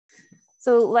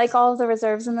So like all of the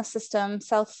reserves in the system,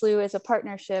 South Slough is a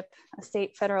partnership, a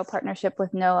state federal partnership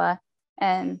with NOAA.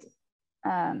 And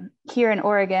here in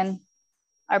Oregon,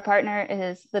 our partner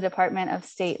is the Department of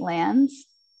State Lands.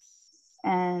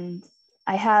 And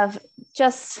I have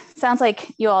sounds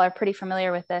like you all are pretty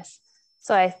familiar with this.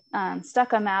 So I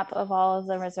stuck a map of all of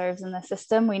the reserves in the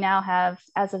system. We now have,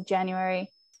 as of January,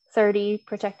 30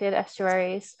 protected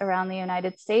estuaries around the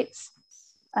United States.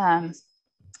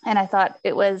 And I thought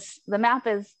the map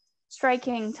is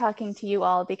striking talking to you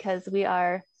all because we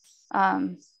are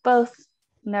both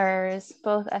NERRs,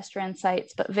 both estuarine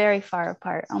sites, but very far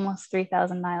apart, almost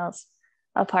 3,000 miles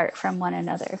apart from one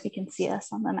another. If you can see us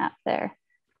on the map there,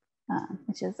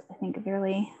 which is, I think,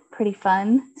 really pretty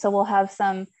fun. So we'll have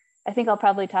I think I'll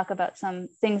probably talk about some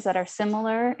things that are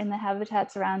similar in the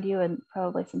habitats around you and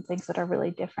probably some things that are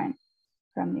really different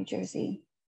from New Jersey.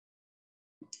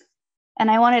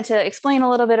 And I wanted to explain a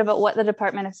little bit about what the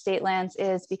Department of State Lands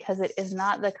is, because it is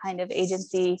not the kind of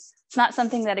agency, it's not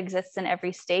something that exists in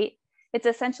every state. It's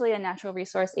essentially a natural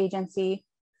resource agency.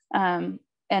 And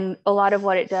a lot of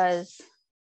what it does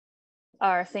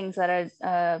are things that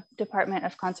a Department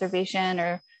of Conservation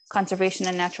or Conservation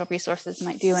and Natural Resources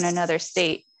might do in another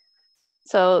state.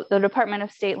 So the Department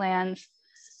of State Lands,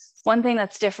 one thing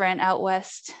that's different out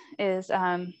west is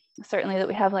certainly that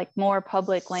we have like more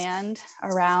public land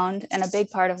around, and a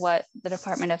big part of what the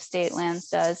Department of State Lands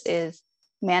does is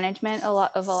management a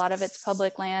lot of its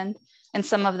public land. And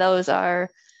some of those are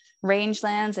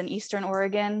rangelands in Eastern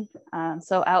Oregon,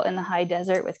 so out in the high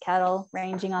desert with cattle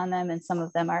ranging on them, and some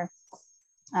of them are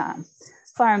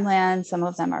farmland, some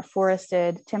of them are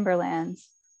forested timberlands.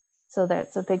 So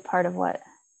that's a big part of what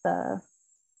the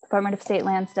Department of State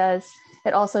Lands does.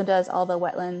 It also does all the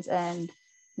wetlands and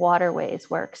waterways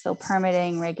work, so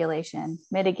permitting, regulation,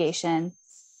 mitigation,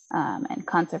 and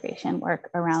conservation work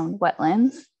around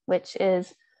wetlands, which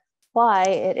is why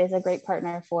it is a great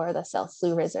partner for the South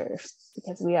Slough Reserve,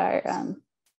 because we are,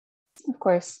 of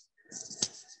course,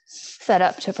 set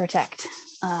up to protect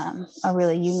a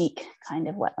really unique kind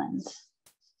of wetland.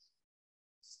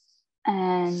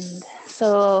 And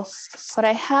so what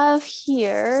I have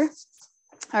here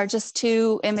are just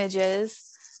two images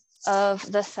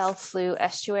of the South Slough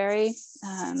estuary.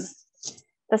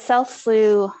 The South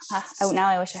Slough, now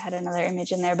I wish I had another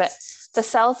image in there, but the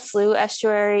South Slough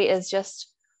estuary is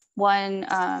just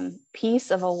one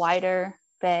piece of a wider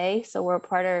bay. So we're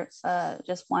part of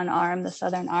just one arm, the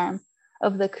southern arm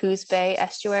of the Coos Bay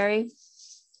estuary.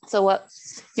 So what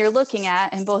you're looking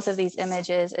at in both of these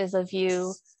images is a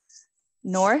view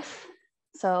north,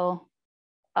 so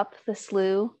up the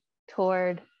slough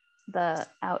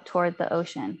out toward the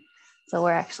ocean. So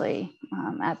we're actually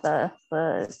at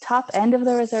the top end of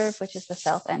the reserve, which is the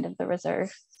south end of the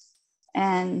reserve.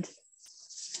 And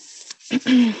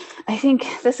I think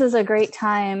this is a great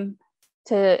time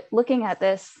to looking at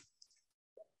this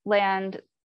land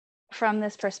from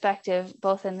this perspective,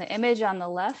 both in the image on the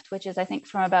left, which is I think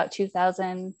from about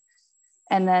 2000,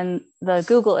 and then the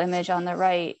Google image on the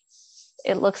right.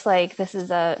 It looks like this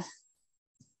is a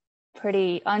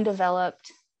pretty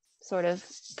undeveloped, sort of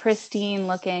pristine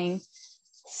looking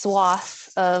swath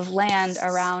of land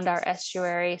around our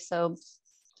estuary. So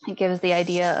it gives the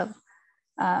idea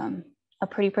of a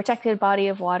pretty protected body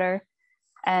of water.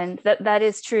 And that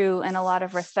is true in a lot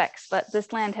of respects, but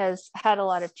this land has had a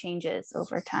lot of changes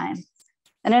over time.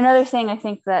 And another thing I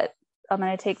think that I'm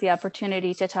going to take the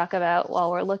opportunity to talk about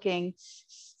while we're looking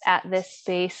at this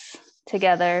space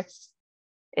together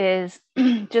is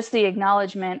just the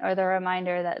acknowledgement or the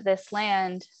reminder that this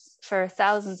land for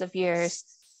thousands of years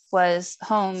was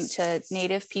home to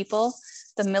Native people.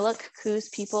 The Milleq Coos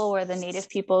people were the Native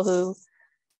people who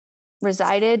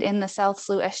resided in the South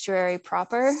Slough estuary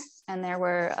proper. And there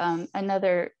were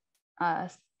another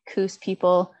Coos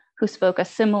people who spoke a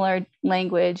similar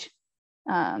language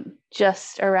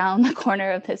just around the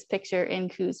corner of this picture in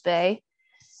Coos Bay.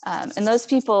 And those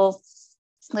people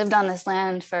lived on this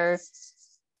land for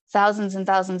thousands and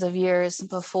thousands of years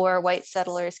before white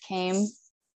settlers came.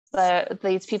 But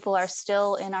these people are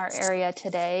still in our area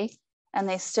today, and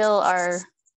they still are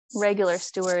regular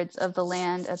stewards of the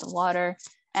land, of the water,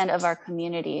 and of our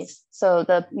communities. So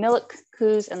the Milleq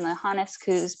Coos and the Hannes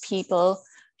Coos people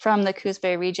from the Coos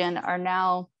Bay region are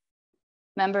now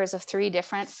members of 3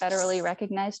 different federally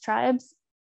recognized tribes.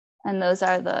 And those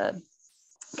are the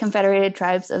Confederated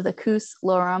Tribes of the Coos,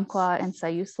 Lower-Umpqua, and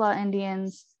Siuslaw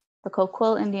Indians, the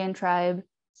Coquille Indian Tribe,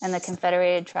 and the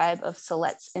Confederated Tribe of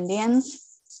Siletz Indians.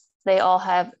 They all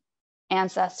have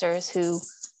ancestors who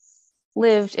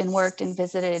lived and worked and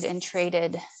visited and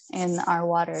traded in our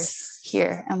waters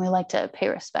here. And we like to pay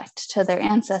respect to their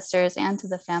ancestors and to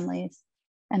the families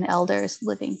and elders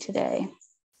living today,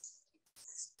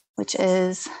 which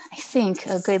is, I think,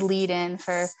 a good lead-in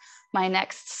for my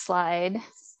next slide.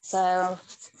 So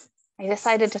I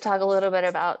decided to talk a little bit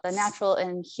about the natural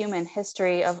and human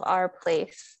history of our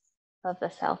place of the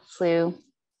South Slough,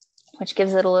 which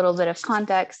gives it a little bit of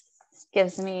context,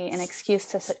 gives me an excuse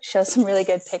to show some really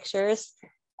good pictures,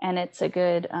 and it's a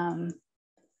good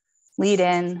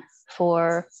lead-in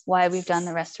for why we've done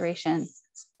the restoration,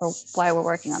 or why we're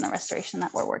working on the restoration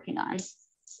that we're working on.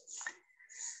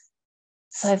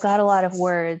 So I've got a lot of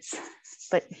words,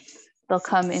 but they'll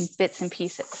come in bits and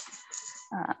pieces.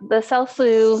 The South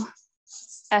Slough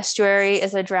estuary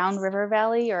is a drowned river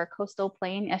valley or a coastal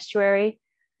plain estuary,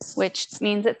 which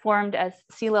means it formed as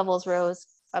sea levels rose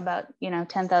about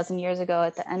 10,000 years ago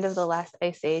at the end of the last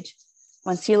ice age.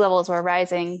 When sea levels were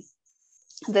rising,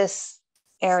 this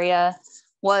area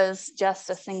was just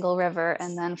a single river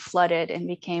and then flooded and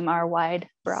became our wide,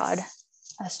 broad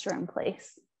estuarine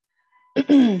place.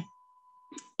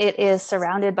 It is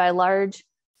surrounded by large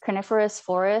coniferous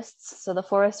forests. So the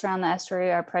forests around the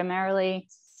estuary are primarily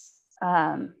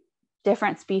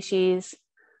different species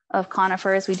of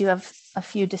conifers. We do have a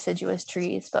few deciduous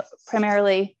trees, but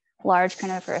primarily large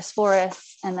coniferous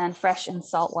forests, and then fresh and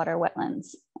saltwater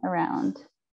wetlands around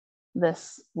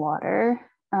this water.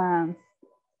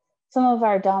 Some of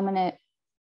our dominant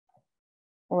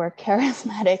or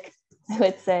charismatic, I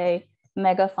would say,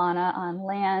 megafauna on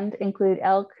land include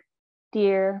elk,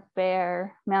 deer,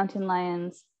 bear, mountain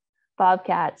lions,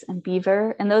 bobcats, and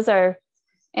beaver. And those are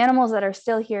animals that are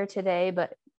still here today,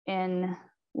 but in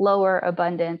lower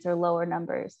abundance or lower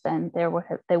numbers than they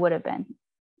would have been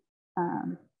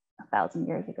 1,000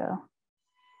 years ago.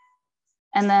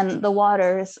 And then the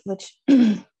waters, which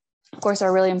of course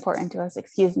are really important to us,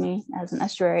 as an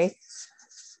estuary,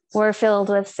 were filled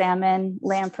with salmon,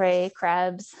 lamprey,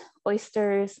 crabs,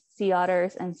 oysters, sea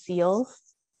otters, and seals.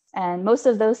 And most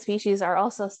of those species are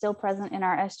also still present in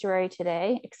our estuary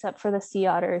today, except for the sea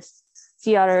otters.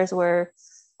 Sea otters were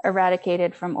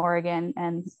eradicated from Oregon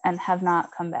and have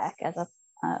not come back as a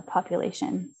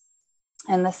population.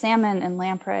 And the salmon and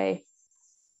lamprey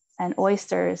and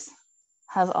oysters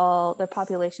their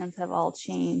populations have all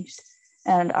changed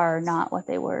and are not what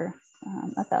they were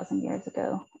 1,000 years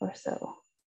ago or so.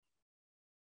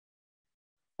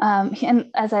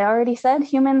 And as I already said,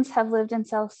 humans have lived in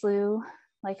South Slough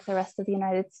like the rest of the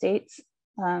United States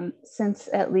since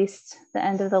at least the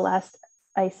end of the last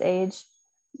ice age.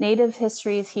 Native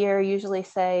histories here usually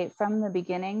say from the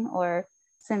beginning or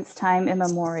since time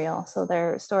immemorial. So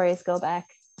their stories go back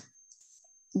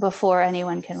before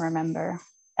anyone can remember.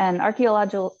 And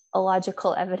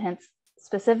archaeological evidence,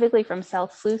 specifically from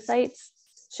South Slough sites,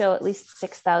 show at least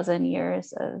 6,000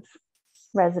 years of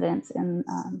residence in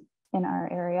our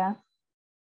area.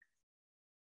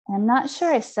 I'm not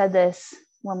sure I said this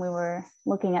when we were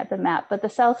looking at the map, but the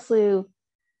South Slough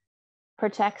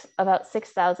protects about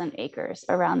 6,000 acres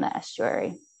around the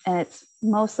estuary, and it's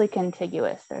mostly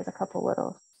contiguous. There's a couple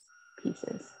little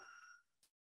pieces.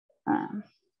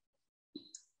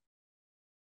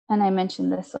 And I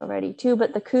mentioned this already too,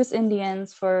 but the Coos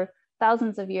Indians for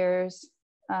thousands of years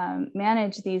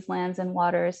managed these lands and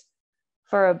waters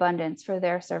for abundance, for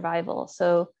their survival.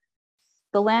 So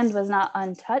the land was not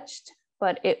untouched,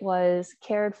 but it was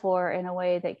cared for in a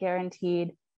way that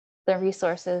guaranteed the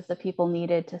resources the people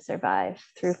needed to survive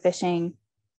through fishing,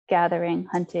 gathering,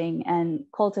 hunting, and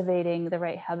cultivating the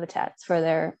right habitats for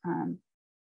their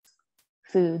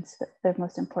foods, their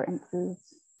most important foods.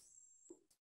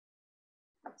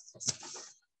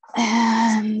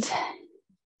 And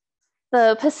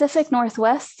the Pacific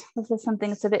Northwest, this is something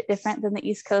that's a bit different than the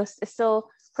East Coast, is still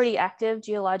pretty active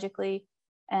geologically.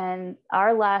 And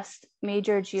our last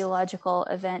major geological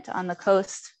event on the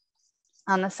coast,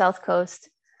 on the South Coast,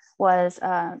 was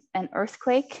an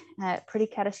earthquake, a pretty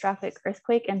catastrophic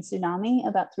earthquake and tsunami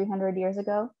about 300 years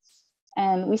ago.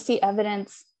 And we see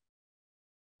evidence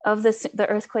of the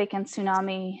earthquake and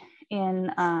tsunami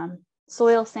in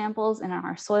soil samples in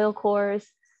our soil cores.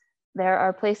 There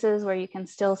are places where you can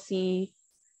still see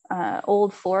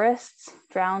old forests,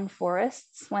 drowned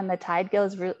forests. When the tide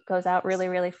goes out really,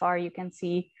 really far, you can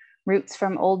see roots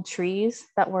from old trees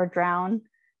that were drowned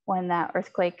when that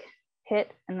earthquake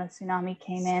hit and the tsunami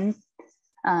came in.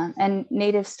 And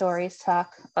native stories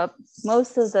talk up,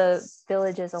 most of the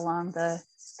villages along the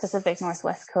Pacific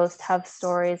Northwest coast have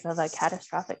stories of a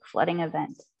catastrophic flooding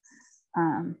event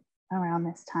around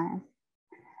this time.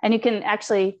 And you can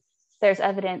actually, there's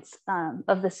evidence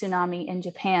of the tsunami in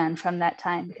Japan from that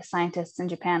time because scientists in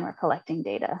Japan were collecting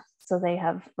data. So they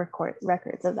have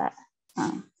records of that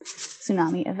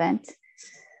tsunami event.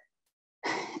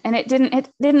 And it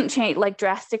didn't change, like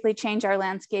drastically change our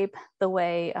landscape the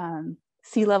way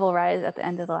sea level rise at the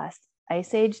end of the last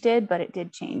ice age did, but it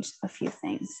did change a few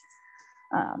things.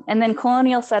 And then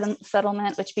colonial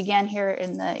settlement, which began here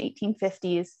in the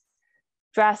 1850s,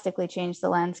 drastically changed the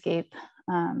landscape.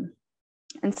 And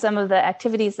some of the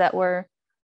activities that were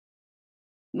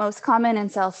most common in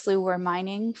South Slough were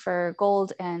mining for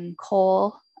gold and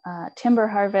coal, timber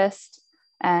harvest,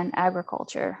 and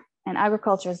agriculture. And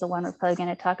agriculture is the one we're probably going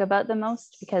to talk about the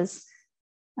most, because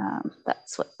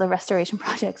that's what the restoration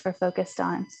projects were focused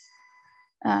on.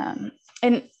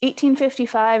 In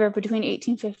 1855, or between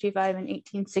 1855 and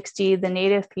 1860, the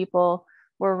native people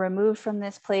were removed from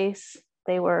this place.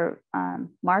 They were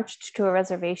marched to a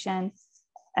reservation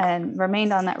and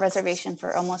remained on that reservation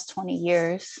for almost 20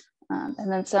 years.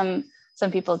 And then some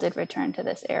people did return to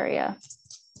this area.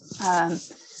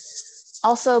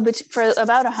 Also, for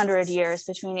about 100 years,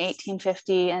 between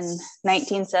 1850 and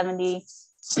 1970,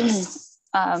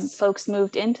 folks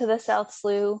moved into the South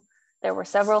Slough. There were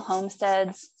several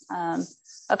homesteads,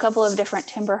 a couple of different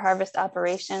timber harvest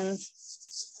operations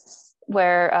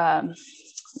where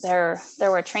there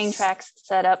were train tracks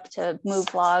set up to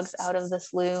move logs out of the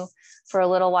slough. For a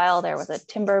little while, there was a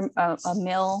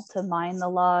mill to mine the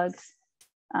logs.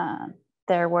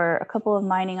 There were a couple of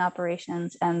mining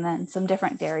operations and then some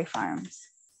different dairy farms.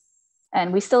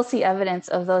 And we still see evidence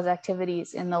of those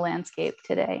activities in the landscape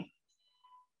today.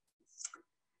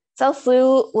 South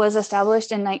Slough was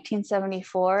established in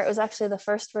 1974. It was actually the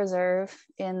first reserve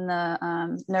in the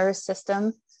NERR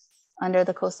system under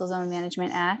the Coastal Zone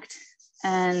Management Act.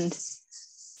 And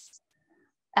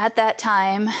at that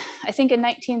time, I think in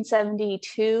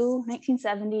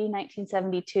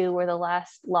 1972 were the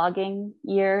last logging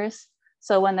years.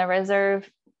 So when the reserve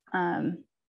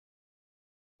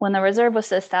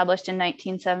was established in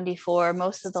 1974,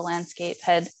 most of the landscape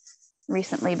had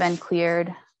recently been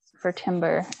cleared for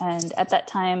timber. And at that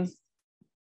time,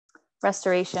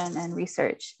 restoration and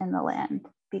research in the land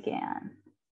began.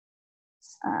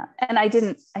 And I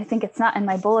think it's not in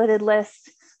my bulleted list,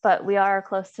 but we are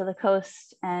close to the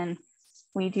coast and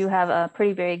we do have a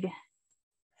pretty big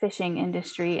fishing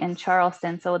industry in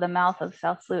Charleston. So the mouth of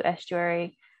South Slough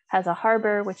Estuary has a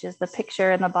harbor, which is the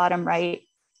picture in the bottom right.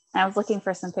 And I was looking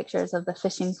for some pictures of the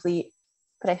fishing fleet,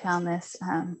 but I found this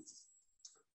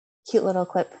cute little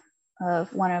clip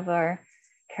of one of our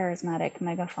charismatic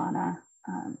megafauna.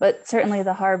 But certainly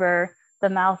the harbor, the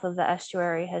mouth of the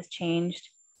estuary has changed.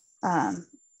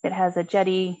 It has a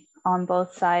jetty on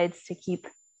both sides to keep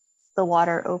the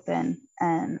water open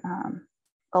and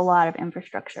a lot of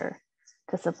infrastructure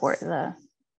to support the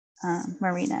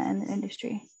marina and the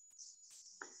industry.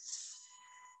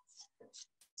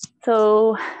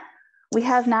 So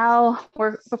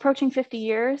we're approaching 50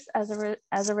 years as a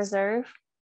reserve.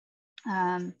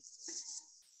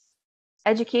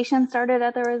 Education started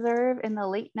at the reserve in the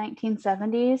late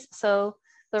 1970s. So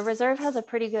the reserve has a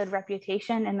pretty good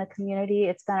reputation in the community.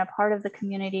 It's been a part of the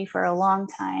community for a long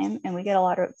time, and we get a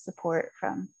lot of support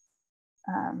from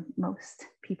most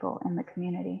people in the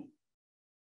community.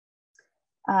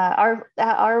 At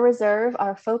our reserve,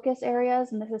 our focus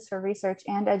areas, and this is for research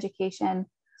and education,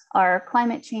 are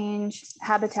climate change,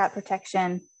 habitat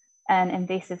protection, and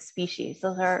invasive species.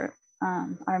 Those are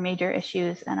our major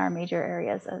issues and our major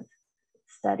areas of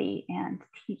study and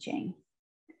teaching.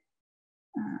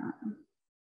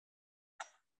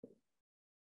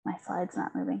 My slide's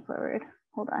not moving forward.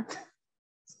 Hold on.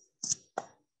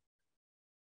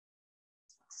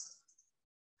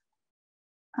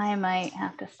 I might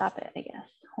have to stop it, I guess.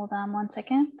 Hold on one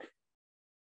second.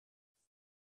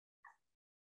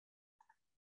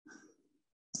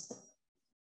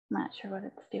 Not sure what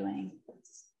it's doing.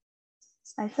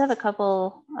 I just have a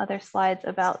couple other slides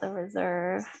about the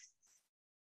reserve.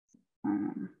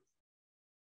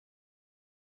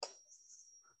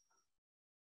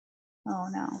 Oh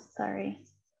no, sorry.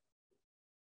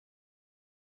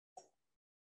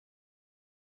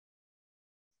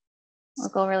 We'll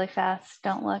go really fast,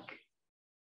 don't look.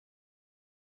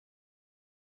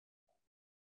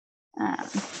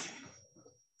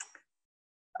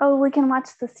 Oh, we can watch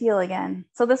the seal again.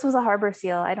 So this was a harbor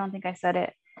seal. I don't think I said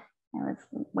it. I was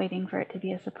waiting for it to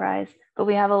be a surprise. But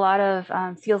we have a lot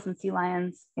of seals and sea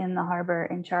lions in the harbor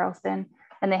in Charleston,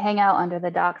 and they hang out under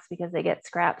the docks because they get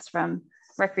scraps from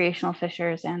recreational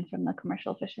fishers and from the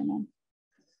commercial fishermen.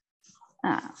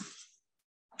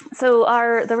 So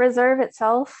the reserve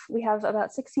itself, we have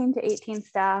about 16 to 18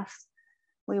 staff.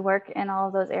 We work in all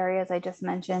of those areas I just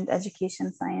mentioned: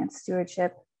 education, science,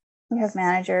 stewardship. We have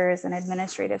managers and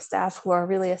administrative staff who are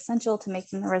really essential to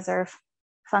making the reserve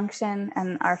function,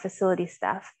 and our facility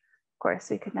staff course,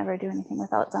 we could never do anything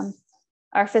without them.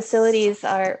 Our facilities we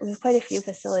have quite a few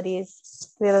facilities.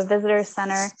 We have a visitor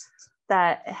center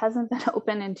that hasn't been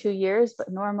open in 2 years,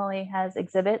 but normally has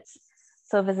exhibits.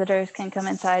 So visitors can come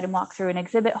inside and walk through an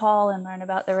exhibit hall and learn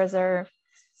about the reserve.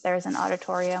 There's an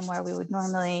auditorium where we would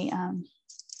normally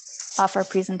offer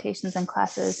presentations and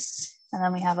classes. And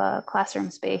then we have a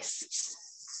classroom space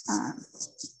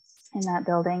in that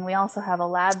building. We also have a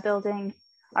lab building.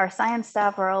 Our science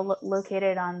staff are all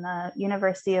located on the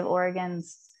University of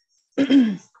Oregon's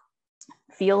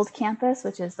field campus,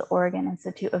 which is the Oregon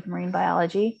Institute of Marine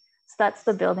Biology. So that's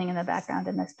the building in the background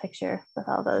in this picture with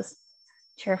all those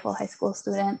cheerful high school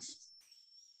students.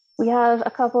 We have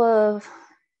a couple of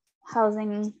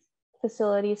housing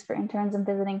facilities for interns and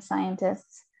visiting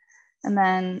scientists, and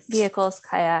then vehicles,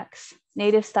 kayaks,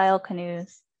 native style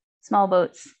canoes, small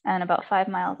boats, and about 5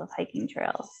 miles of hiking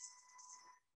trails.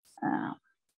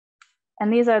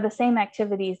 And these are the same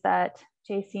activities that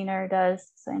JC NERR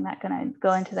does, so I'm not going to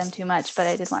go into them too much, but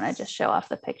I did want to just show off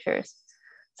the pictures.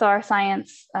 So our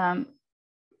science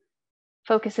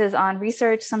focuses on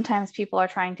research. Sometimes people are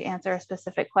trying to answer a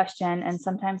specific question, and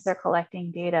sometimes they're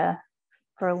collecting data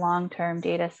for long-term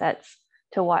data sets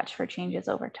to watch for changes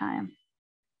over time.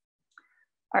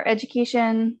 Our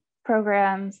education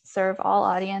programs serve all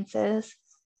audiences,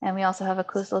 and we also have a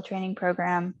coastal training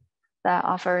program that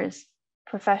offers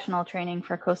professional training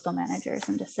for coastal managers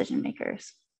and decision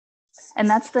makers. And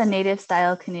that's the native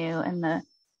style canoe in the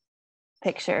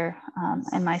picture.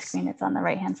 In my screen, it's on the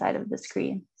right-hand side of the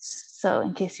screen. So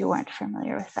in case you weren't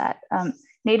familiar with that,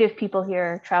 native people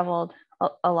here traveled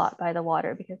a lot by the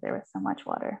water because there was so much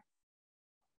water.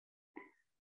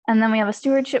 And then we have a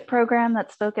stewardship program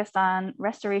that's focused on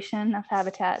restoration of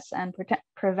habitats and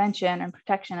prevention and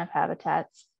protection of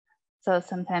habitats. So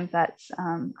sometimes that's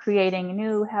creating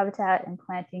new habitat and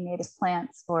planting native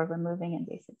plants or removing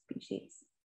invasive species.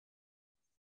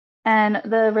 And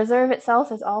the reserve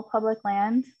itself is all public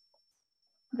land.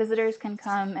 Visitors can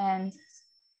come and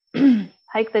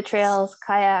hike the trails,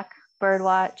 kayak,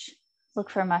 birdwatch, look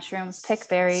for mushrooms, pick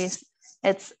berries.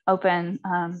 It's open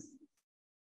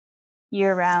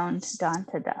year-round, dawn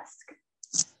to dusk.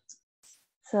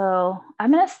 So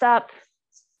I'm going to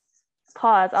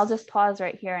pause. I'll just pause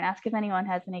right here and ask if anyone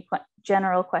has any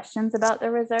general questions about the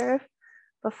reserve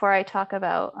before I talk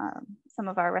about some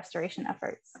of our restoration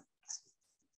efforts.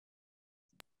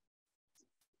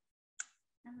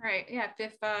 All right, yeah,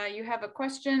 if you have a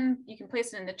question, you can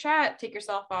place it in the chat, take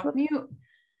yourself off mute.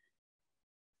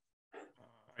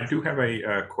 I do have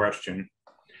a question.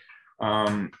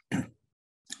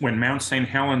 When Mount St.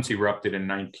 Helens erupted in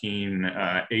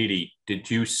 1980, did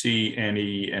you see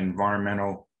any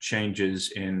environmental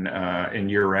changes in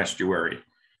your estuary?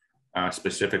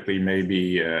 Specifically,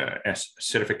 maybe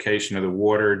acidification of the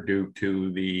water due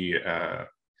to the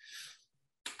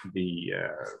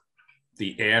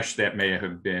ash that may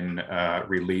have been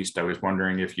released. I was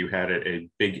wondering if you had a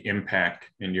big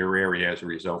impact in your area as a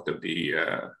result of the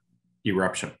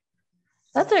eruption.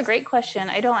 That's a great question.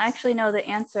 I don't actually know the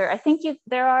answer. I think you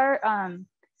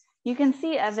can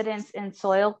see evidence in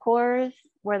soil cores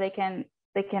where they can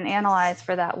analyze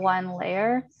for that one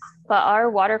layer, but our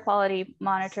water quality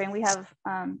monitoring, we have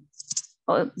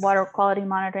a water quality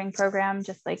monitoring program,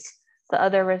 just like the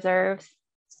other reserves.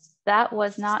 That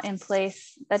was not in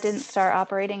place. That didn't start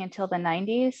operating until the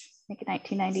 90s, I think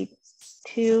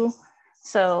 1992.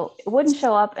 So it wouldn't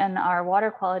show up in our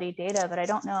water quality data, but I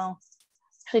don't know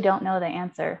the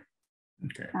answer.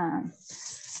 Okay.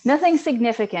 Nothing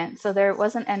significant. So there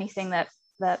wasn't anything that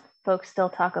folks still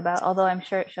talk about, although I'm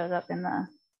sure it shows up in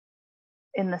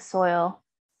the soil.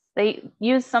 They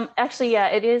use some, actually, yeah,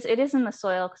 it is in the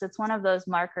soil because it's one of those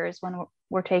markers when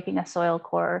we're taking a soil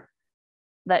core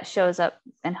that shows up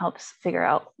and helps figure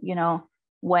out,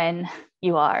 when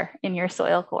you are in your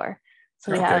soil core.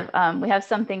 So okay. We have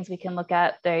some things we can look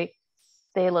at. They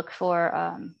look for,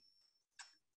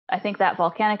 I think that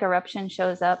volcanic eruption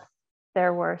shows up.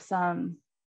 There were some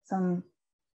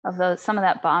of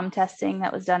that bomb testing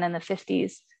that was done in the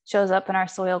 50s shows up in our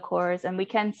soil cores, and we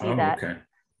can see that. Okay.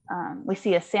 We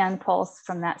see a sand pulse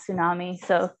from that tsunami.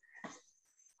 So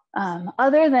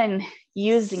other than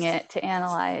using it to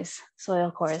analyze soil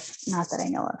cores, not that I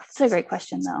know of. It's a great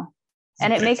question though.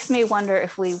 And okay. It makes me wonder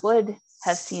if we would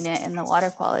have seen it in the water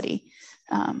quality.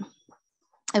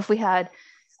 If we had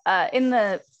in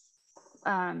the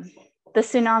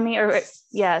tsunami,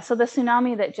 so the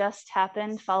tsunami that just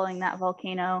happened following that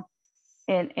volcano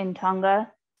in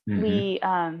Tonga,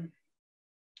 mm-hmm.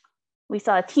 We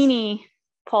saw teeny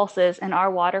pulses in our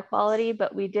water quality,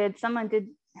 but someone did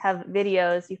have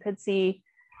videos. You could see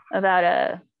about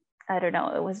a I don't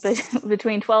know, it was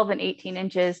between 12 and 18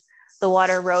 inches. The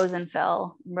water rose and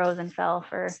fell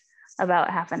for about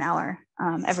half an hour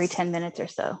every 10 minutes or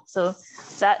so. So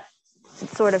that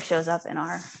sort of shows up in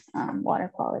our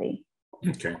water quality.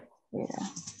 Okay. Yeah,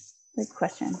 good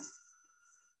question.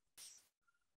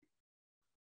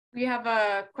 We have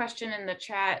a question in the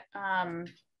chat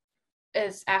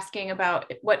is asking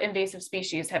about what invasive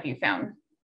species have you found?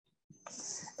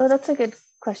 Oh, that's a good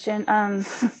question.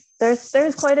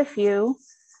 There's quite a few.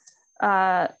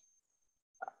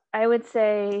 I would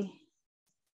say,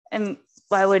 and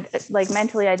I would like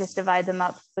mentally, I just divide them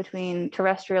up between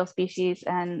terrestrial species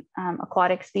and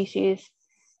aquatic species.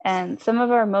 And some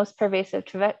of our most pervasive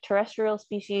terrestrial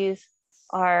species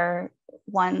are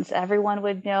ones everyone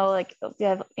would know, like we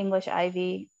have English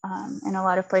ivy in a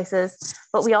lot of places,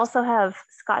 but we also have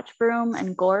Scotch broom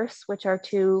and gorse, which are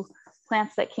two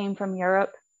plants that came from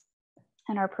Europe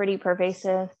and are pretty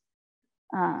pervasive.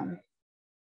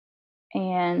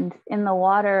 And in the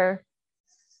water,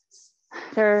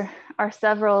 there are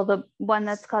several. The one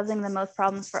that's causing the most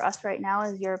problems for us right now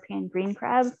is European green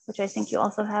crab, which I think you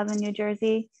also have in New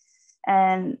Jersey.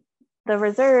 And the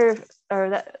reserve,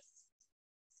 or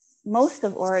most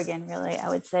of Oregon, really, I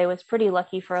would say, was pretty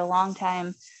lucky for a long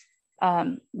time.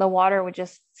 The water would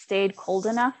just stayed cold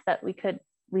enough that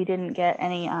we didn't get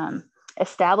any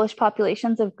established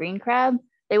populations of green crab.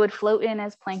 They would float in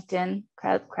as plankton.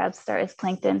 Crabs start as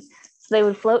plankton. So they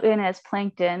would float in as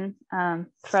plankton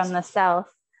from the south,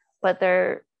 but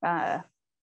the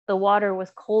water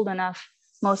was cold enough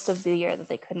most of the year that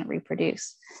they couldn't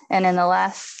reproduce. And in the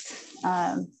last,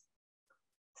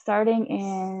 starting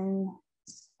in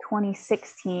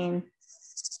 2016,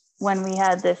 when we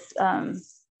had this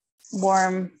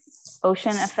warm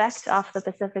ocean effect off the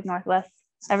Pacific Northwest,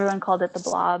 everyone called it the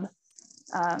blob.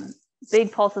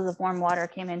 Big pulses of warm water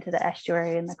came into the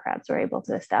estuary and the crabs were able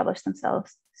to establish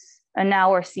themselves. And now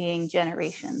we're seeing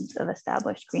generations of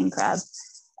established green crab.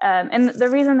 And the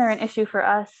reason they're an issue for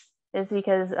us is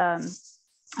because there's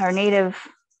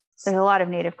a lot of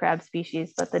native crab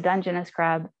species, but the Dungeness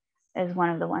crab is one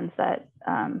of the ones that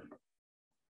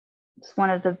it's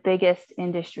one of the biggest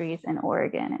industries in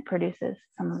Oregon. It produces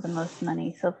some of the most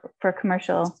money. So for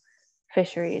commercial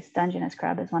fisheries, Dungeness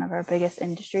crab is one of our biggest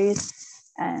industries.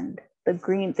 And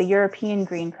the European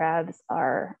green crabs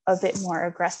are a bit more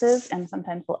aggressive and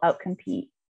sometimes will outcompete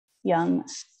young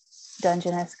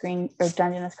Dungeness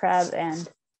crab and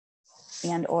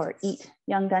or eat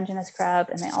young Dungeness crab.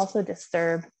 And they also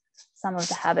disturb some of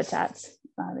the habitats,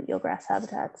 the eelgrass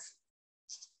habitats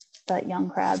that young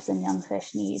crabs and young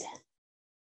fish need.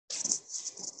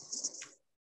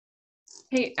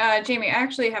 Hey, Jamie, I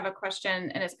actually have a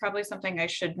question, and it's probably something I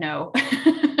should know.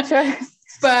 Sure.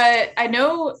 But I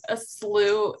know a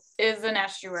slough is an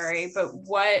estuary, but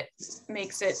what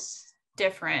makes it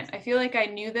different? I feel like I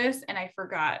knew this and I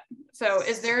forgot. So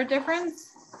is there a difference?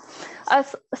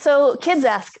 So kids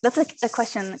ask, that's a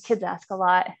question that kids ask a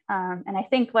lot. And I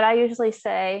think what I usually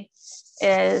say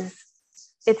is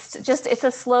it's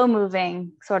a slow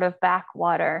moving sort of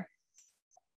backwater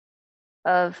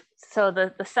so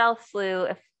the South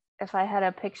Slough, if I had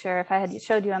a picture, if I had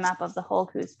showed you a map of the whole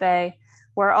Coos Bay,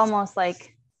 we're almost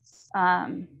like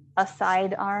a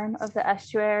side arm of the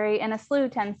estuary, and a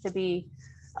slough tends to be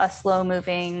a slow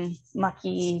moving,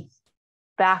 mucky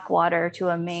backwater to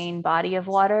a main body of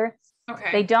water.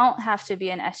 Okay. They don't have to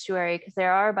be an estuary because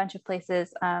there are a bunch of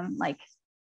places like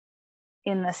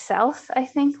in the south, I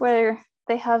think, where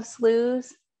they have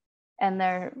sloughs, and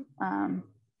they're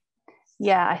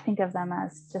I think of them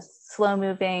as just slow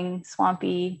moving,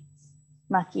 swampy,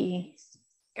 mucky.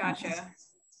 Gotcha.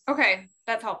 Okay,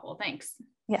 that's helpful. Thanks.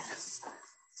 Yeah.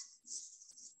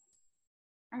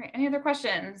 All right, any other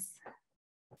questions?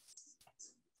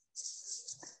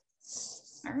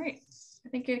 All right, I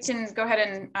think you can go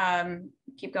ahead and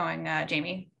keep going,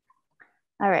 Jamie.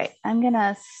 All right, I'm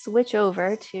gonna switch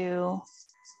over to,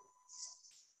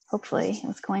 hopefully it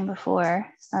was going before,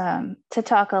 to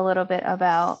talk a little bit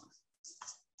about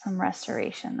some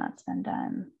restoration that's been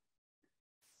done.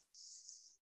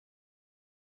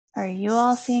 Are you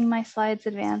all seeing my slides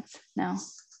advance? No.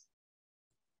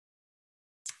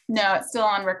 No, it's still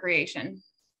on recreation.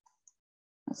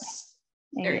 Okay.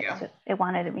 There you go. It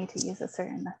wanted me to use a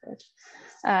certain method.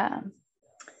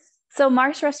 So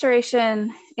marsh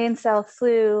restoration in South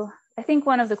Slough, I think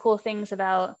one of the cool things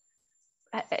about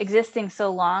existing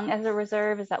so long as a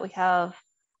reserve is that we have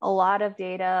a lot of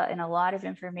data and a lot of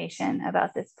information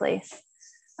about this place.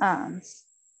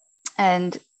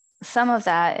 And some of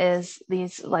that is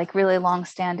these like really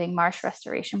long-standing marsh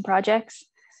restoration projects.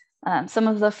 Some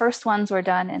of the first ones were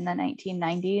done in the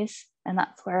 1990s, and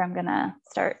that's where I'm gonna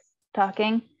start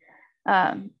talking.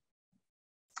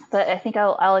 But I think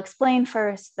I'll explain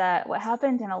first that what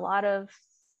happened in a lot of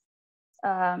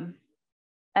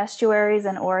estuaries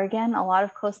in Oregon, a lot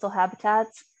of coastal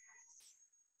habitats.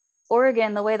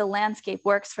 Oregon, the way the landscape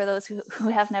works for those who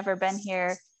have never been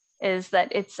here, is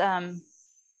that it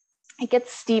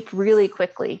gets steep really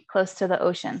quickly close to the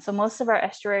ocean. So most of our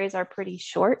estuaries are pretty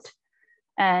short,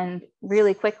 and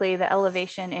really quickly the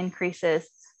elevation increases.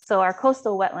 So our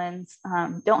coastal wetlands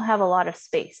don't have a lot of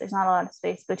space. There's not a lot of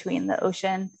space between the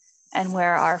ocean and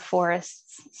where our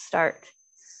forests start.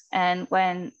 And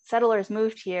when settlers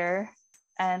moved here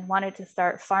and wanted to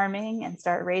start farming and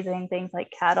start raising things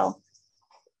like cattle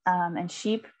and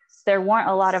sheep, there weren't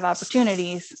a lot of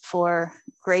opportunities for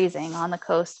grazing on the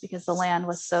coast because the land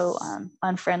was so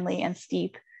unfriendly and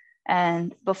steep.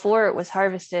 And before it was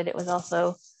harvested, it was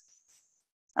also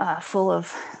full of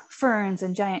ferns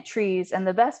and giant trees. And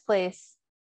the best place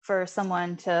for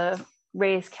someone to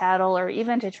raise cattle or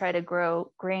even to try to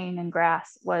grow grain and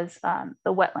grass was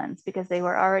the wetlands, because they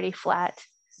were already flat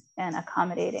and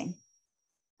accommodating.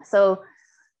 So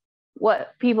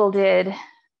what people did,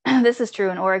 this is true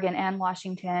in Oregon and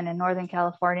Washington and Northern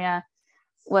California,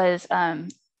 was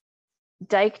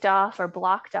diked off or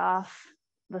blocked off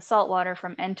the salt water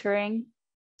from entering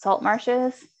salt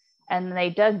marshes, and they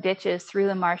dug ditches through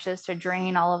the marshes to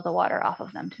drain all of the water off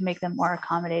of them to make them more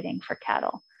accommodating for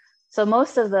cattle. So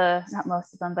most of the, not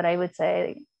most of them, but I would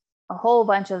say a whole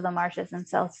bunch of the marshes in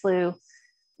South Slough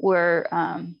were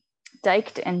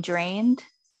diked and drained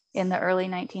in the early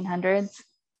 1900s.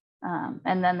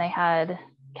 And then they had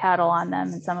cattle on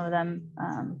them, and some of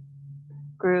them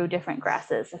grew different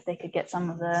grasses if they could get some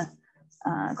of the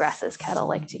grasses cattle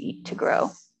like to eat to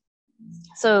grow.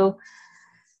 So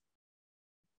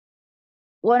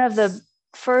one of the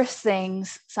first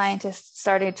things scientists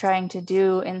started trying to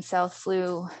do in South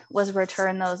Slough was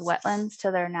return those wetlands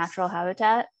to their natural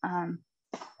habitat.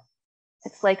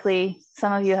 It's likely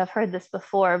some of you have heard this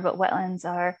before, but wetlands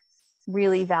are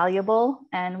really valuable,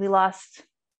 and we lost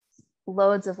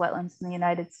loads of wetlands in the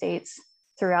United States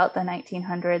throughout the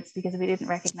 1900s because we didn't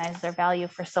recognize their value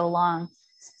for so long.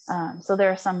 So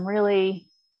there are some really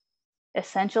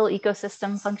essential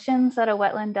ecosystem functions that a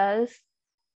wetland does.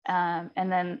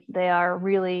 And then they are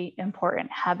really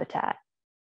important habitat.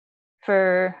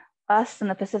 For us in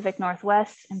the Pacific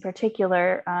Northwest in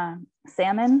particular,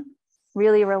 salmon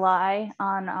really rely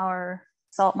on our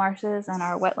salt marshes and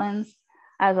our wetlands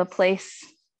as a place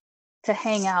to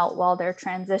hang out while they're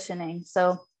transitioning.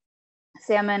 So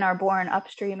salmon are born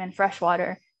upstream in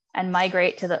freshwater and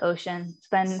migrate to the ocean,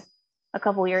 spend a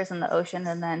couple years in the ocean,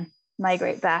 and then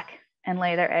migrate back and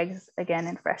lay their eggs again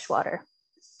in freshwater.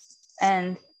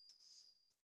 And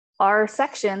our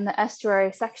section, the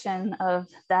estuary section of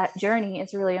that journey,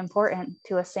 is really important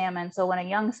to a salmon. So when a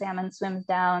young salmon swims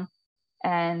down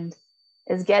and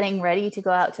is getting ready to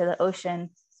go out to the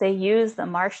ocean, they use the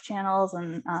marsh channels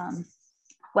and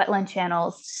wetland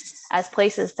channels as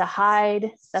places to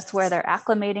hide. That's where they're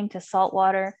acclimating to salt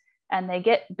water, and they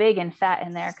get big and fat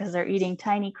in there because they're eating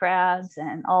tiny crabs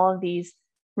and all of these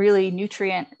really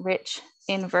nutrient-rich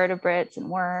invertebrates and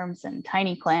worms and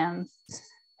tiny clams.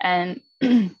 And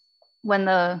when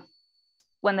the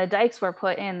dikes were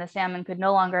put in, the salmon could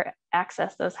no longer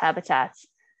access those habitats,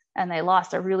 and they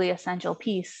lost a really essential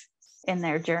piece in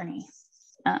their journey.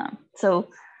 So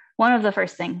one of the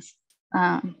first things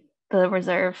the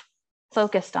reserve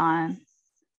focused on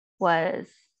was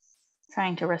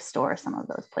trying to restore some of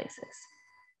those places.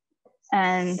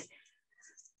 And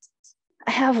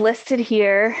I have listed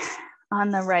here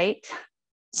on the right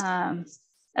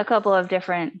a couple of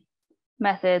different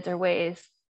methods or ways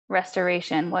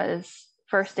restoration was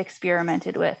first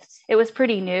experimented with. It was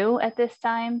pretty new at this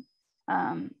time.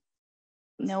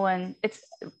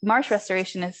 Marsh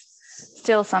restoration is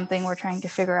still something we're trying to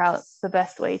figure out the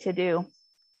best way to do.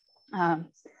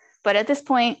 But at this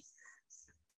point,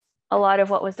 a lot of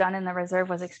what was done in the reserve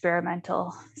was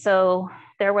experimental. So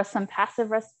there was some passive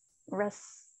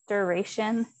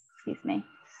restoration,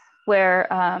 where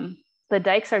the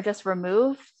dikes are just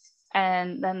removed,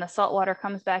 and then the salt water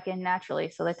comes back in naturally.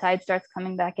 So the tide starts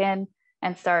coming back in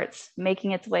and starts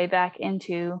making its way back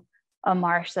into a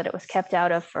marsh that it was kept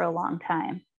out of for a long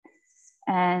time.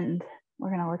 And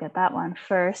we're going to look at that one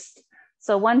first.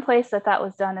 So one place that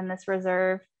was done in this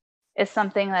reserve is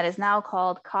something that is now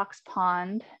called Cox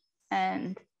Pond.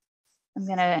 And I'm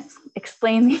going to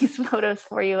explain these photos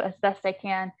for you as best I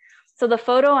can. So the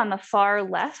photo on the far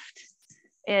left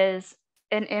is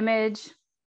an image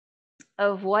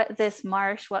of what this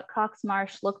marsh, what Cox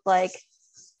Marsh looked like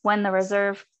when the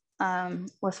reserve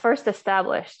was first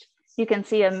established. You can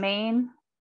see a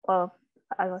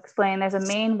I'll explain. There's a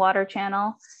main water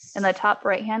channel in the top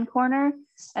right-hand corner,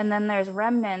 and then there's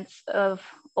remnants of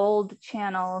old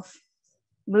channels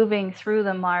moving through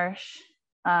the marsh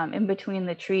in between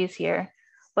the trees here.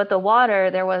 But the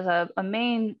water, there was a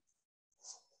main,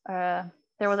 there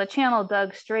was a channel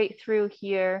dug straight through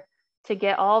here to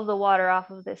get all of the water off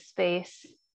of this space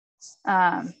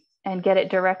and get it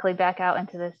directly back out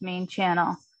into this main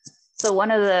channel. So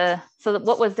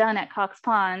what was done at Cox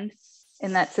Pond,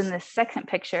 and that's in this second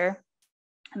picture,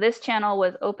 this channel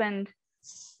was opened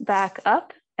back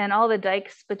up, and all the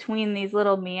dikes between these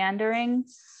little meandering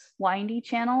windy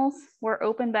channels were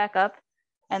opened back up,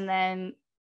 and then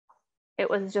it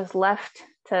was just left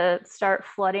to start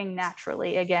flooding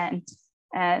naturally again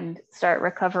and start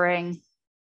recovering,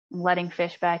 letting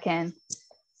fish back in.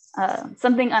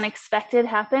 Something unexpected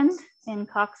happened in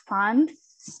Cox Pond,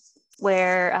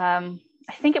 where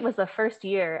I think it was the first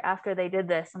year after they did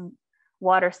this, and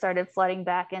water started flooding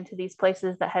back into these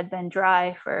places that had been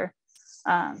dry for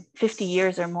 50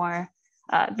 years or more.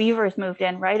 Beavers moved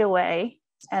in right away,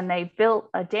 and they built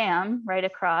a dam right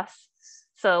across.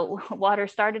 So water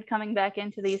started coming back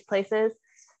into these places.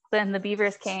 Then the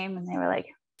beavers came and they were like,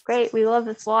 great, we love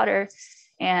this water.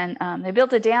 And they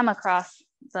built a dam across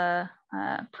the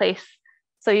place.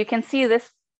 So you can see this,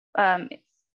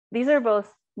 these are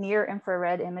both near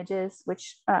infrared images,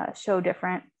 which show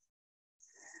different.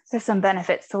 There's some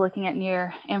benefits to looking at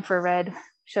near infrared.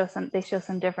 They show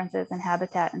some differences in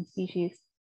habitat and species.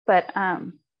 But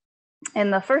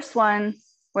in the first one,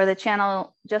 where the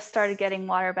channel just started getting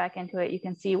water back into it, you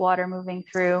can see water moving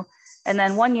through. And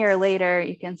then 1 year later,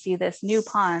 you can see this new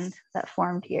pond that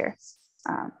formed here.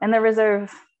 And the reserve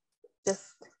just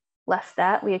left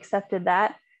that. We accepted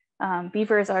that.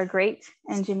 Beavers are great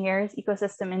engineers,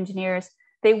 ecosystem engineers.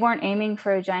 They weren't aiming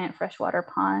for a giant freshwater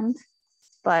pond,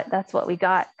 but that's what we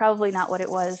got. Probably not what it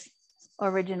was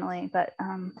originally, but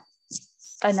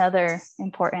another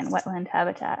important wetland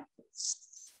habitat.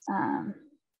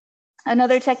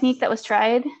 Another technique that was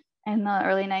tried in the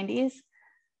early 90s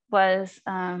was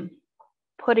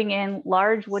putting in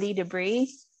large woody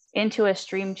debris into a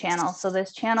stream channel. So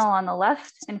this channel on the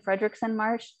left in Frederickson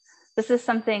Marsh, this is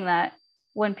something that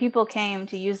when people came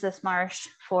to use this marsh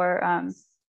for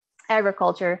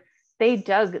agriculture, they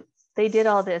did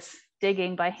all this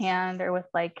digging by hand or with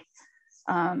like,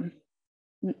 they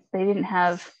didn't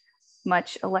have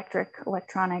much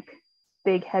electronic,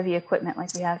 big, heavy equipment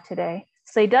like we have today.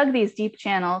 So they dug these deep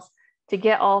channels to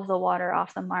get all of the water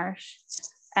off the marsh.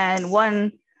 And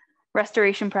one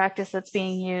restoration practice that's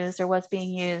being used or was being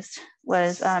used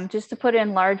was just to put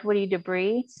in large woody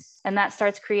debris, and that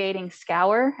starts creating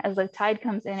scour as the tide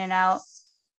comes in and out.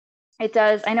 It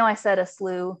does, I know I said a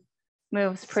slough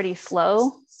moves pretty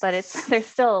slow, but there's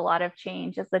still a lot of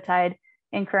change as the tide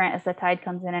in current as the tide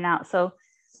comes in and out. So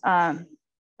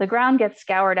the ground gets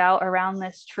scoured out around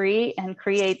this tree and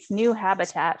creates new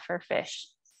habitat for fish.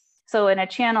 So in a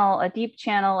deep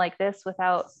channel like this,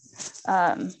 without,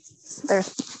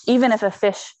 even if a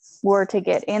fish were to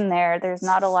get in there, there's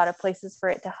not a lot of places for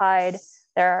it to hide.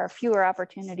 There are fewer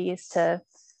opportunities to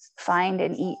find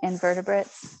and eat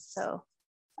invertebrates. So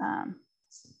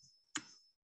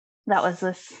that was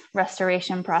this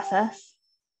restoration process.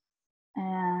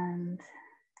 And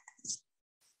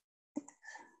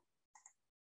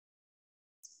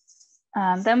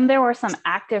then there were some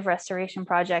active restoration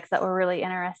projects that were really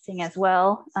interesting as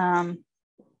well.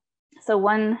 So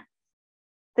one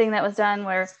thing that was done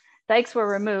where dikes were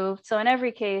removed. So in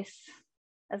every case,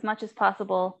 as much as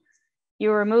possible,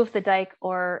 you remove the dike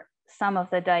or some of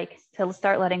the dike to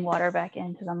start letting water back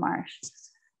into the marsh.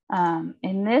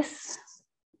 In this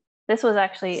was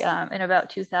actually in about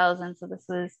 2000. So this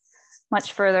was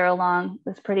much further along. It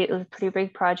was a pretty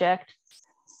big project.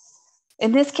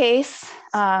 In this case,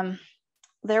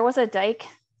 there was a dike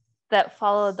that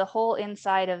followed the whole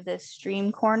inside of this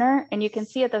stream corner. And you can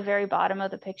see at the very bottom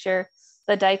of the picture,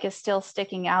 the dike is still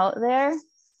sticking out there.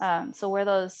 So where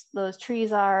those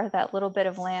trees are, that little bit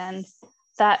of land,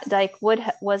 that dike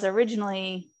was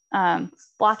originally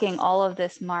blocking all of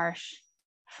this marsh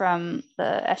from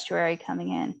the estuary coming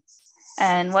in.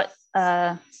 And what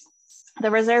the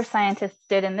reserve scientists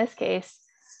did in this case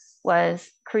was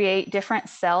create different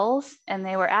cells. And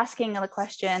they were asking the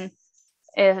question,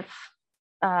 so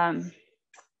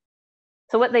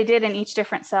what they did in each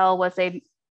different cell was they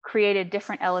created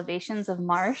different elevations of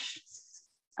marsh.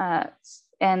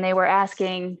 And they were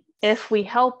asking, if we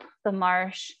help the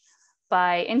marsh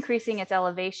by increasing its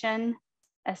elevation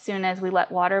as soon as we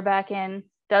let water back in,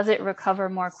 does it recover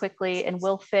more quickly, and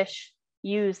will fish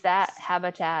use that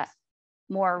habitat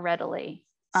more readily?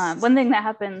 One thing that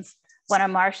happens when a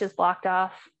marsh is blocked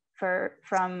off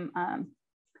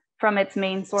from its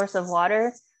main source of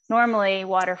water. Normally,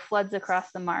 water floods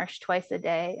across the marsh twice a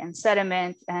day, and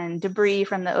sediment and debris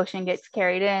from the ocean gets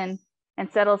carried in and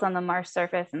settles on the marsh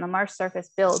surface, and the marsh surface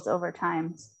builds over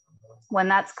time. When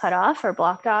that's cut off or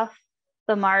blocked off,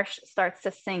 the marsh starts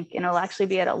to sink, and it'll actually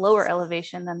be at a lower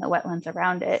elevation than the wetlands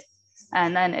around it.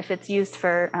 And then if it's used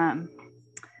for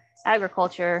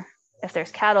agriculture, if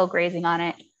there's cattle grazing on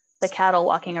it, the cattle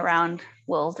walking around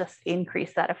will just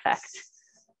increase that effect.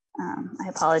 I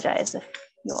apologize if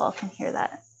you all can hear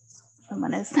that.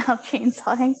 Someone is now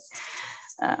chainsawing.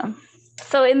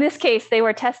 So in this case, they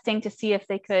were testing to see if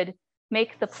they could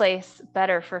make the place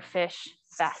better for fish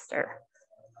faster.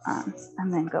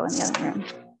 And then go in the other room.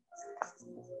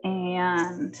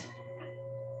 And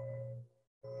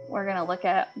we're gonna look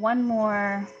at one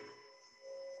more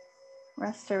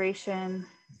restoration.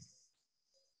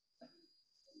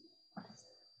 I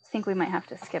think we might have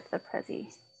to skip the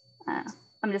Prezi.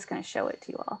 I'm just gonna show it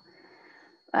to you all.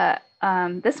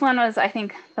 This one was, I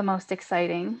think, the most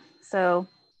exciting. So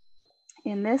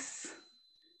in this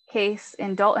case,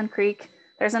 in Dalton Creek,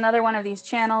 there's another one of these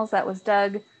channels that was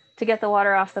dug to get the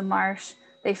water off the marsh.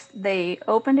 They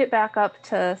opened it back up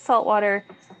to salt water.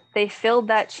 They filled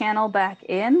that channel back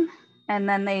in, and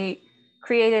then they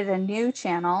created a new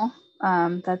channel.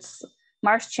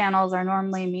 Marsh channels are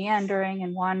normally meandering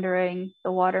and wandering.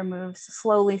 The water moves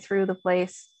slowly through the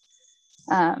place.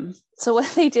 So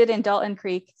what they did in Dalton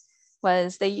Creek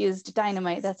was they used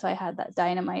dynamite. That's why I had that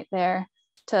dynamite there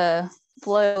to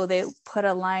blow. They put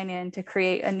a line in to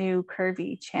create a new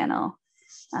curvy channel.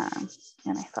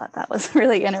 And I thought that was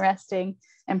really interesting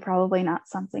and probably not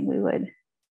something we would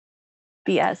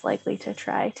be as likely to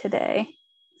try today.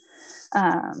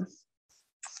 And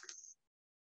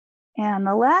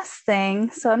the last thing,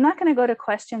 so I'm not going to go to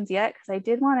questions yet because I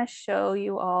did want to show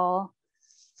you all,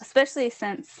 especially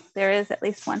since there is at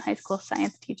least one high school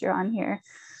science teacher on here.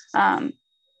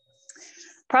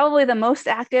 Probably the most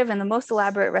active and the most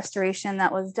elaborate restoration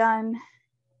that was done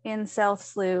in South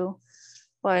Slough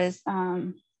was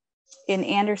in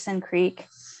Anderson Creek,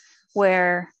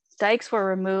 where dikes were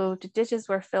removed, ditches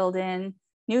were filled in,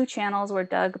 new channels were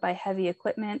dug by heavy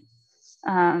equipment.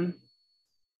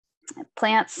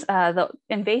 Plants, the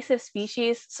invasive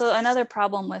species. So another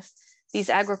problem with these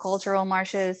agricultural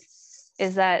marshes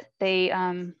is that they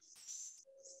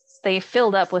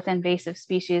filled up with invasive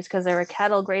species because there were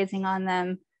cattle grazing on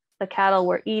them. The cattle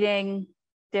were eating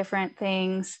different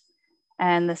things,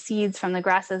 and the seeds from the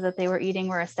grasses that they were eating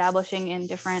were establishing in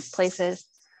different places.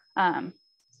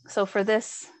 So for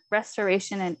this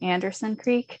restoration in Anderson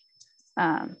Creek,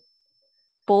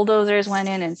 bulldozers went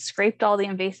in and scraped all the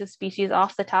invasive species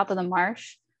off the top of the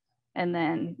marsh, and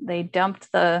then they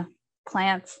dumped the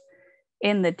plants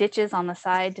in the ditches on the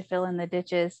side to fill in the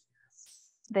ditches.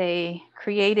 They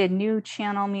created new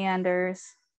channel meanders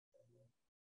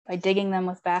by digging them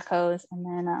with backhoes, and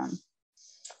then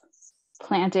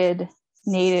planted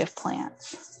native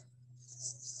plants.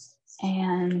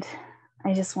 And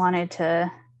I just wanted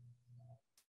to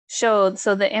show,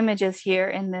 so the images here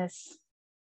in this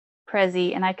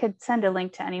Prezi, and I could send a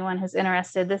link to anyone who's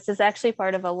interested. This is actually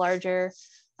part of a larger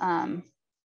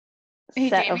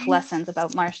set of lessons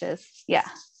about marshes. Yeah.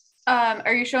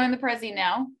 Are you showing the Prezi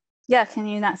now? Yeah, can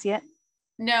you not see it?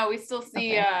 No, we still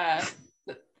see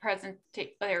the present. Oh,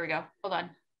 there we go. Hold on.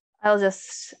 I'll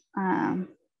just,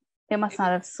 it must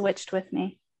not have switched with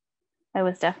me. I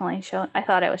was definitely showing, I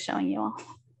thought I was showing you all.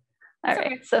 All right,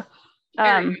 okay. So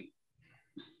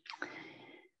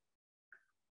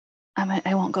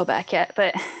I won't go back yet,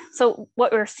 but so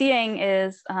what we're seeing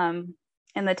is in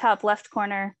the top left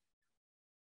corner,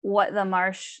 what the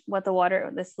marsh, what the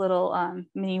water, this little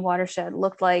mini watershed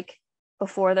looked like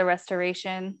before the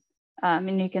restoration.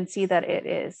 And you can see that it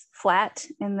is flat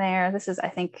in there. This is, I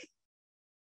think,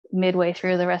 midway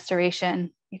through the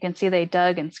restoration. You can see they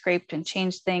dug and scraped and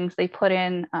changed things. They put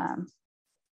in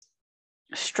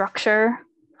structure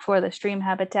for the stream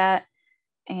habitat.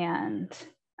 And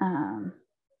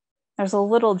there's a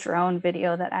little drone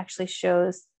video that actually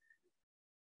shows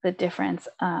the difference.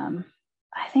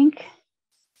 I think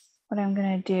what I'm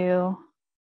gonna do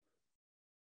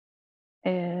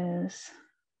is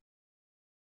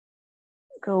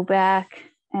go back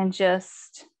and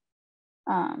just,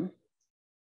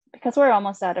 because we're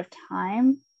almost out of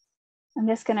time, I'm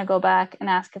just gonna go back and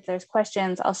ask if there's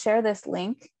questions. I'll share this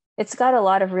link. It's got a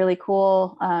lot of really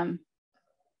cool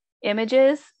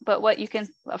images, but what you can,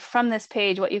 from this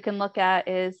page, what you can look at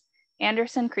is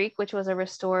Anderson Creek, which was a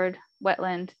restored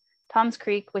wetland, Tom's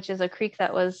Creek, which is a creek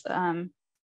that was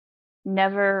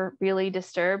never really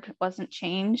disturbed, wasn't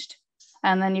changed.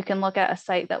 And then you can look at a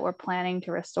site that we're planning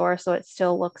to restore, so it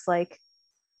still looks like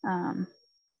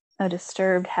a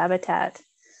disturbed habitat.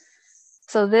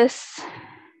 So this,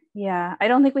 yeah, I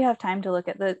don't think we have time to look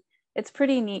at it's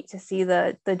pretty neat to see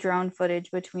the drone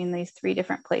footage between these 3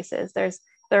 different places.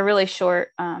 They're really short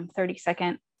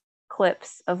 30-second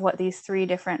clips of what these 3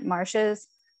 different marshes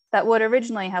that would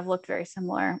originally have looked very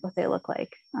similar, what they look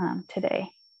like today.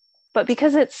 But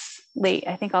because it's late,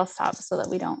 I think I'll stop so that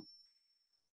we don't.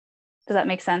 Does that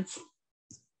make sense?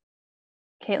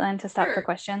 Caitlin, to stop for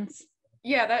questions?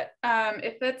 Yeah, that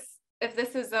if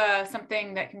this is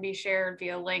something that can be shared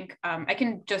via link, I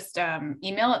can just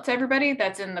email it to everybody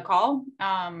that's in the call,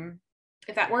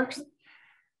 if that works.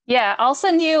 Yeah, I'll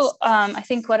send you. I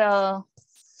think what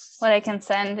I can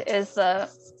send is the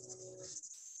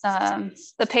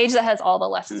page that has all the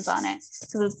lessons on it.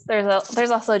 Because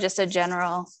there's also just a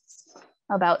general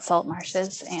about salt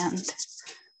marshes, and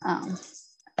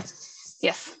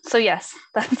yes. So yes,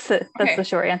 that's the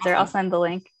short answer. Awesome. I'll send the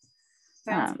link.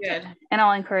 Sounds good. And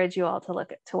I'll encourage you all to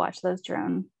watch those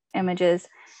drone images.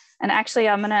 And actually,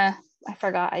 I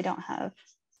forgot I don't have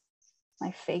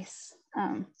my face.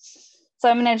 So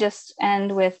I'm gonna just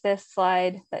end with this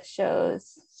slide that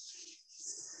shows.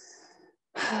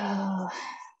 I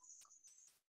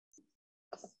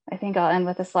think I'll end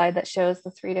with a slide that shows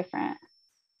the 3 different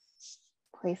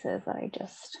places that I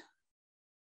just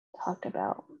talked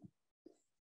about.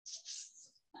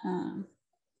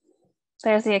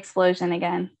 There's the explosion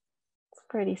again. It's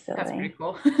pretty silly. That's pretty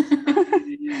cool.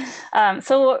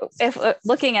 So if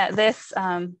looking at this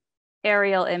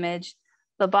aerial image,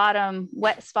 the bottom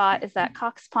wet spot is that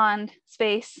Cox Pond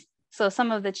space. So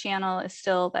some of the channel is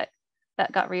still, that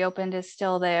got reopened is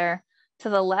still there. To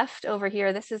the left over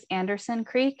here, this is Anderson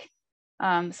Creek.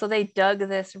 So they dug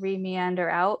this re-meander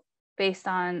out based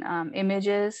on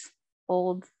images,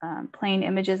 old plain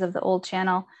images of the old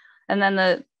channel. And then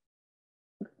the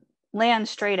land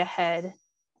straight ahead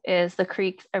is the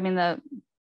creek,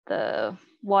 the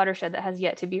watershed that has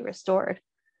yet to be restored.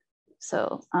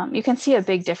 So you can see a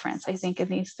big difference, I think, in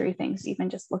these 3 things, even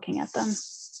just looking at them.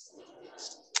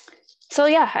 So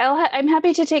yeah, I'm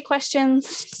happy to take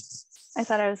questions. I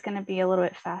thought I was going to be a little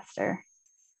bit faster.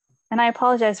 And I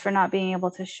apologize for not being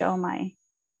able to show my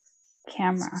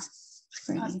camera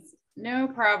screen. No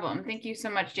problem. Thank you so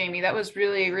much, Jamie. That was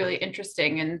really, really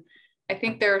interesting. And I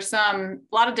think there are a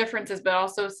lot of differences, but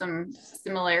also some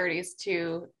similarities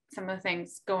to some of the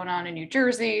things going on in New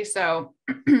Jersey. So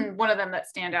one of them that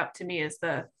stand out to me is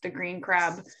the green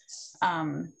crab.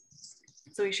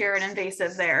 So we share an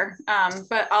invasive there,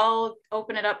 but I'll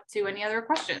open it up to any other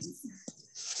questions.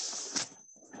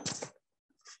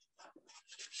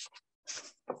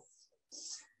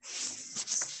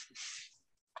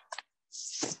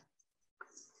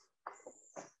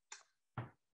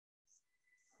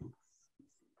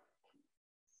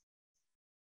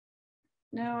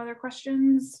 No other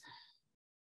questions?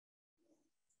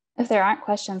 If there aren't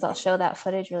questions, I'll show that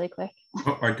footage really quick.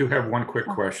 Oh, I do have one quick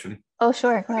question. Oh,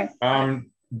 sure. Go ahead.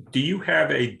 Do you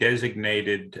have a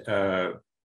designated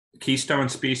keystone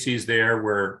species there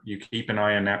where you keep an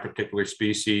eye on that particular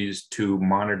species to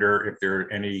monitor if there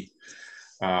are any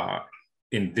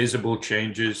invisible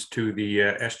changes to the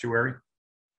estuary?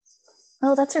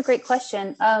 Oh, that's a great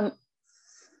question.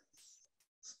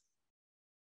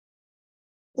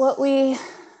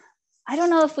 I don't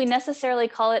know if we necessarily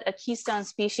call it a keystone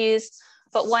species,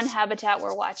 but one habitat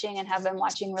we're watching and have been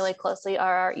watching really closely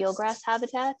are our eelgrass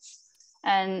habitats.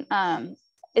 And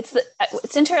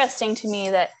it's interesting to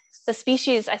me that the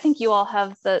species, I think you all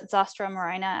have the Zostra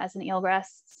marina as an eelgrass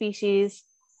species,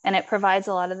 and it provides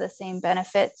a lot of the same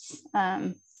benefits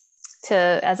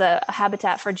as a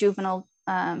habitat for juvenile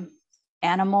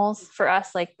animals for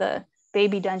us, like the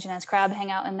baby Dungeness crab hang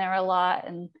out in there a lot,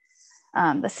 and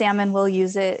the salmon will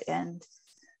use it, and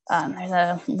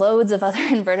there's loads of other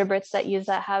invertebrates that use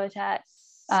that habitat.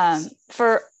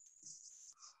 For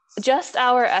just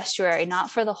our estuary, not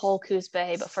for the whole Coos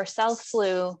Bay, but for South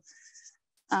Slough,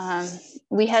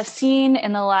 we have seen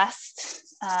in the last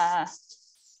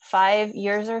 5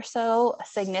 years or so a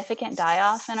significant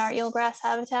die-off in our eelgrass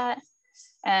habitat.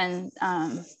 And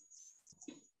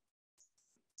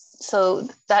so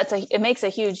it makes a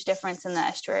huge difference in the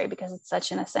estuary because it's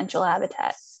such an essential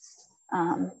habitat.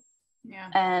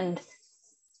 And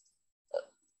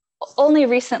only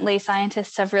recently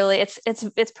scientists have really,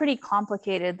 it's pretty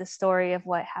complicated, the story of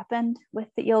what happened with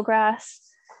the eelgrass,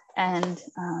 and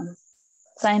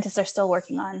scientists are still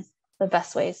working on the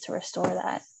best ways to restore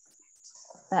that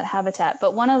habitat.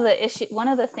 But one of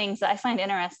the things that I find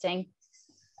interesting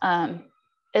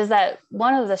is that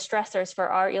one of the stressors for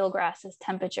our eelgrass is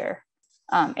temperature.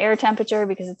 air temperature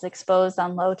because it's exposed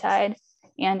on low tide,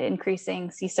 and increasing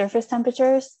sea surface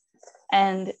temperatures.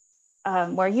 And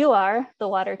where you are, the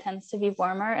water tends to be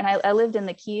warmer. And I lived in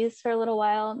the Keys for a little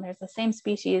while, and there's the same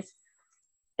species.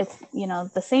 It's, you know,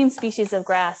 the same species of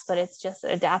grass, but it's just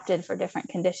adapted for different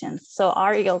conditions. So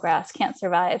our eelgrass can't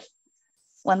survive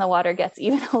when the water gets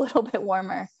even a little bit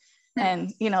warmer.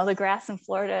 And, you know, the grass in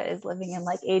Florida is living in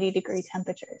like 80-degree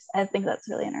temperatures. I think that's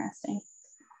really interesting.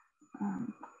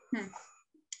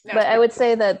 But I would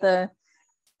say that the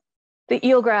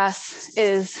eelgrass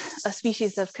is a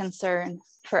species of concern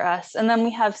for us. And then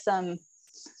we have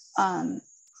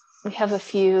a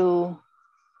few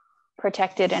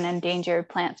protected and endangered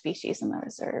plant species in the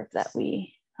reserve that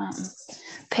we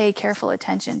pay careful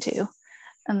attention to.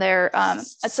 And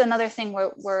that's another thing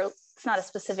where it's not a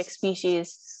specific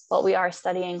species, but we are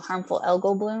studying harmful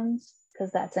algal blooms,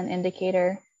 because that's an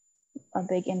indicator, a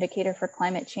big indicator for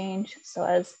climate change. So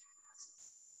as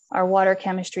our water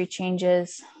chemistry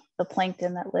changes, the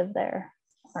plankton that live there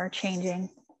are changing,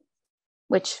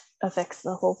 which affects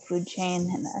the whole food chain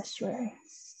in the estuary.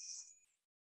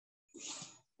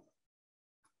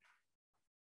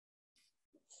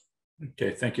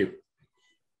 Okay, thank you.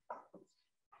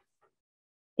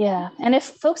 Yeah, and if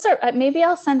folks are, maybe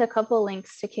I'll send a couple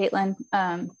links to Caitlin,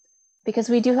 because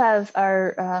we do have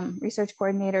our research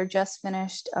coordinator just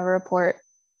finished a report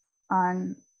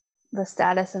on the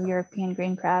status of European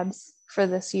green crabs for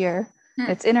this year.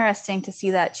 It's interesting to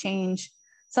see that change.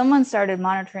 Someone started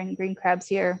monitoring green crabs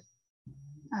here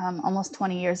almost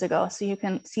 20 years ago. So you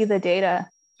can see the data.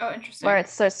 Oh, interesting. Where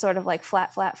it's sort of like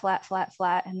flat, flat, flat, flat,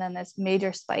 flat. And then this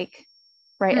major spike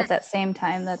right at that same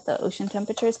time that the ocean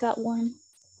temperatures got warm.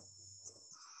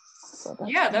 So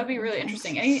yeah, that'd be really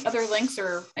interesting. Any other links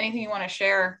or anything you want to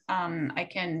share, I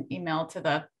can email to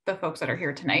the folks that are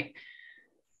here tonight.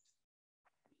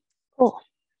 Cool.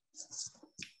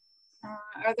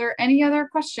 Are there any other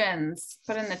questions?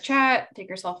 Put in the chat, take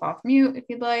yourself off mute if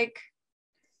you'd like.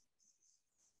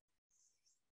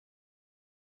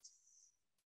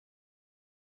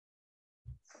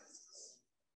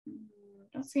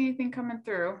 Don't see anything coming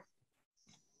through.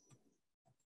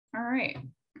 All right.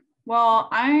 Well,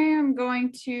 I am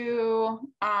going to,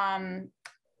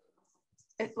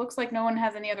 it looks like no one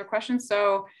has any other questions.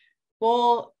 So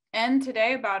we'll end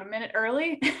today about a minute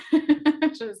early,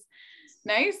 which is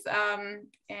nice.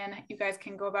 And you guys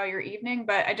can go about your evening,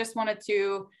 but I just wanted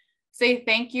to say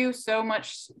thank you so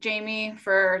much, Jamie,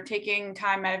 for taking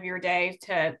time out of your day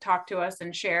to talk to us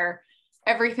and share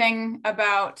everything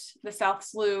about the South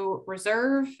Slough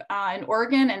Reserve in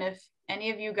Oregon. And if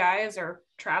any of you guys are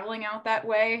traveling out that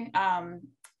way,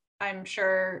 I'm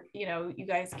sure, you know, you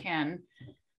guys can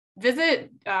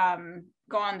visit,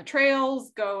 go on the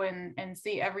trails, go and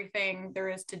see everything there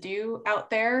is to do out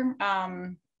there.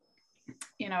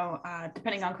 You know,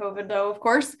 depending on COVID though, of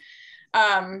course.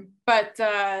 But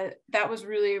that was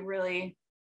really, really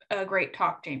a great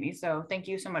talk, Jamie. So thank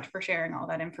you so much for sharing all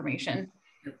that information.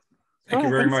 Thank you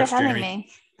very much, for having Jamie.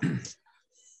 me.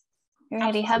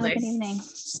 Alrighty, have a good evening.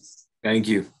 Thank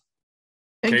you.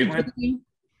 Caitlin?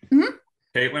 Mm-hmm.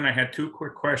 Caitlin, I had two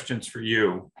quick questions for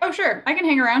you. Oh, sure. I can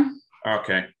hang around.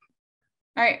 Okay.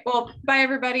 All right. Well, bye,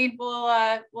 everybody.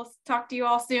 We'll talk to you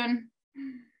all soon.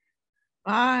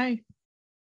 Bye.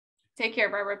 Take care.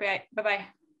 Bye. Bye-bye.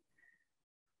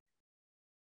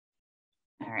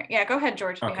 All right. Yeah, go ahead,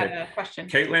 George, if you had a question.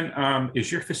 Caitlin,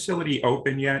 is your facility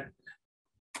open yet?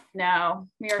 No,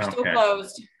 we are still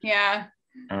closed. Yeah.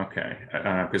 Okay.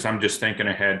 Because I'm just thinking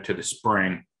ahead to the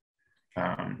spring.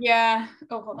 Yeah.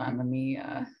 Oh, hold on. Let me,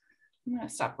 I'm going to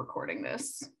stop recording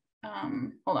this.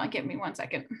 Hold on. Give me 1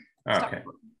 second. Okay.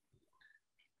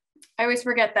 I always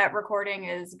forget that recording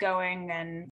is going and